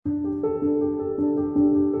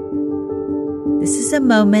This is a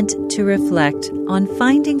moment to reflect on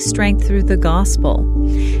finding strength through the gospel,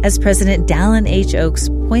 as President Dallin H.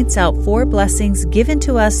 points out 4 blessings given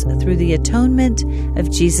to us through the atonement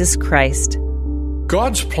of Jesus Christ.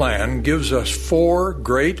 God's plan gives us 4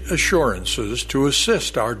 great assurances to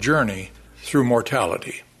assist our journey through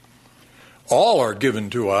mortality. All are given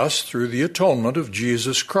to us through the atonement of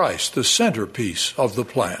Jesus Christ, the centerpiece of the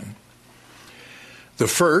plan. The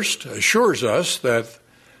first assures us that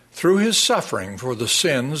through his suffering for the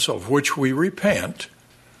sins of which we repent,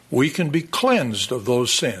 we can be cleansed of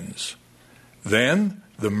those sins. Then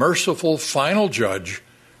the merciful final judge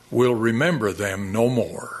will remember them no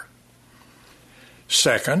more.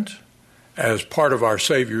 Second, as part of our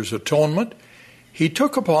Savior's atonement, he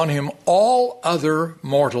took upon him all other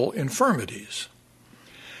mortal infirmities.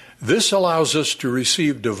 This allows us to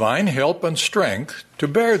receive divine help and strength to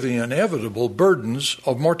bear the inevitable burdens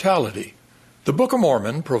of mortality. The Book of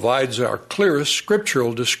Mormon provides our clearest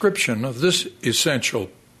scriptural description of this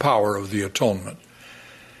essential power of the atonement.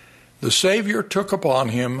 The Savior took upon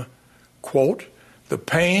him, quote, the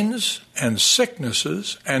pains and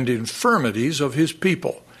sicknesses and infirmities of his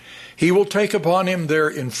people. He will take upon him their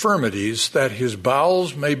infirmities, that his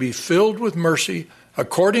bowels may be filled with mercy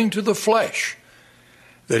according to the flesh,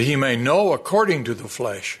 that he may know according to the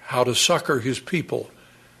flesh how to succor his people.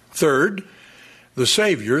 Third, the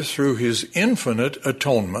Savior, through his infinite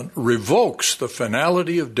atonement, revokes the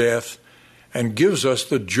finality of death and gives us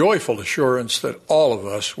the joyful assurance that all of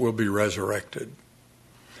us will be resurrected.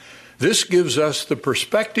 This gives us the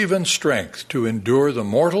perspective and strength to endure the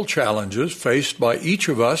mortal challenges faced by each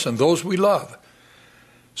of us and those we love,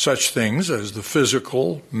 such things as the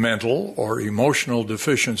physical, mental, or emotional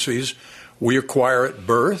deficiencies we acquire at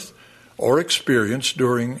birth or experience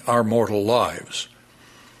during our mortal lives.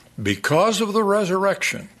 Because of the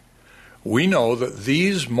resurrection, we know that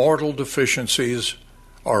these mortal deficiencies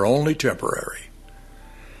are only temporary.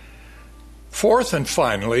 Fourth and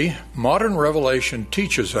finally, modern revelation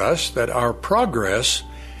teaches us that our progress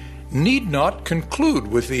need not conclude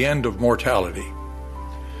with the end of mortality.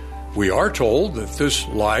 We are told that this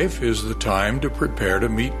life is the time to prepare to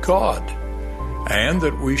meet God, and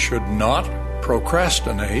that we should not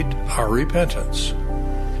procrastinate our repentance.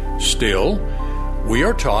 Still, we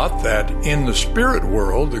are taught that in the spirit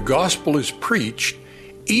world, the gospel is preached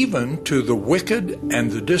even to the wicked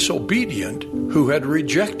and the disobedient who had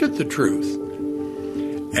rejected the truth,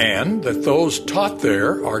 and that those taught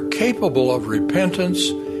there are capable of repentance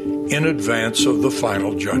in advance of the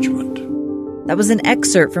final judgment. That was an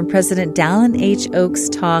excerpt from President Dallin H. Oaks'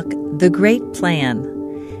 talk, The Great Plan.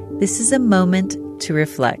 This is a moment to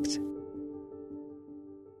reflect.